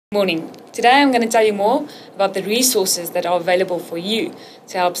Morning. Today I'm going to tell you more about the resources that are available for you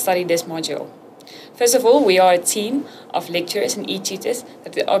to help study this module. First of all, we are a team of lecturers and e-tutors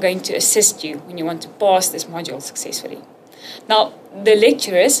that are going to assist you when you want to pass this module successfully. Now, the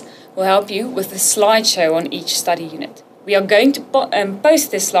lecturers will help you with the slideshow on each study unit. We are going to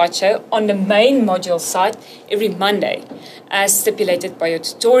post this slideshow on the main module site every Monday, as stipulated by your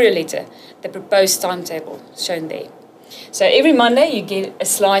tutorial letter, the proposed timetable shown there. So every Monday you get a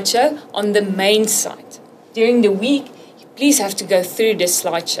slideshow on the main site. During the week, you please have to go through this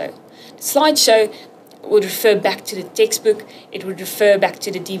slideshow. The slideshow would refer back to the textbook, it would refer back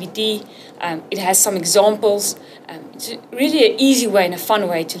to the DVD, it has some examples. It's really an easy way and a fun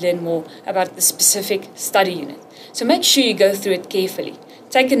way to learn more about the specific study unit. So make sure you go through it carefully.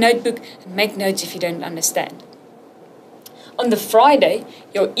 Take a notebook and make notes if you don't understand. On the Friday,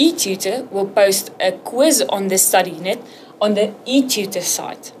 your e-tutor will post a quiz on this study unit on the e-tutor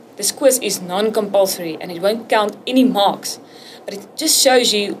site. This quiz is non-compulsory and it won't count any marks, but it just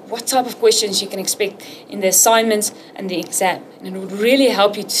shows you what type of questions you can expect in the assignments and the exam, and it would really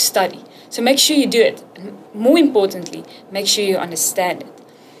help you to study. So make sure you do it, and more importantly, make sure you understand it.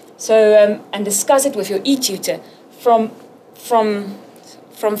 So and discuss it with your e-tutor from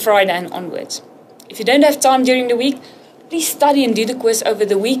Friday and onwards. If you don't have time during the week, please study and do the quiz over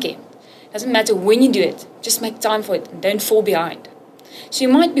the weekend. It doesn't matter when you do it, just make time for it and don't fall behind. So you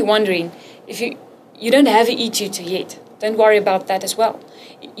might be wondering, if you don't have an e-tutor yet, don't worry about that as well.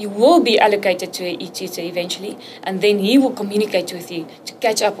 You will be allocated to an e-tutor eventually, and then he will communicate with you to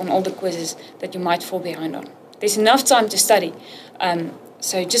catch up on all the quizzes that you might fall behind on. There's enough time to study,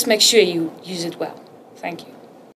 so just make sure you use it well. Thank you.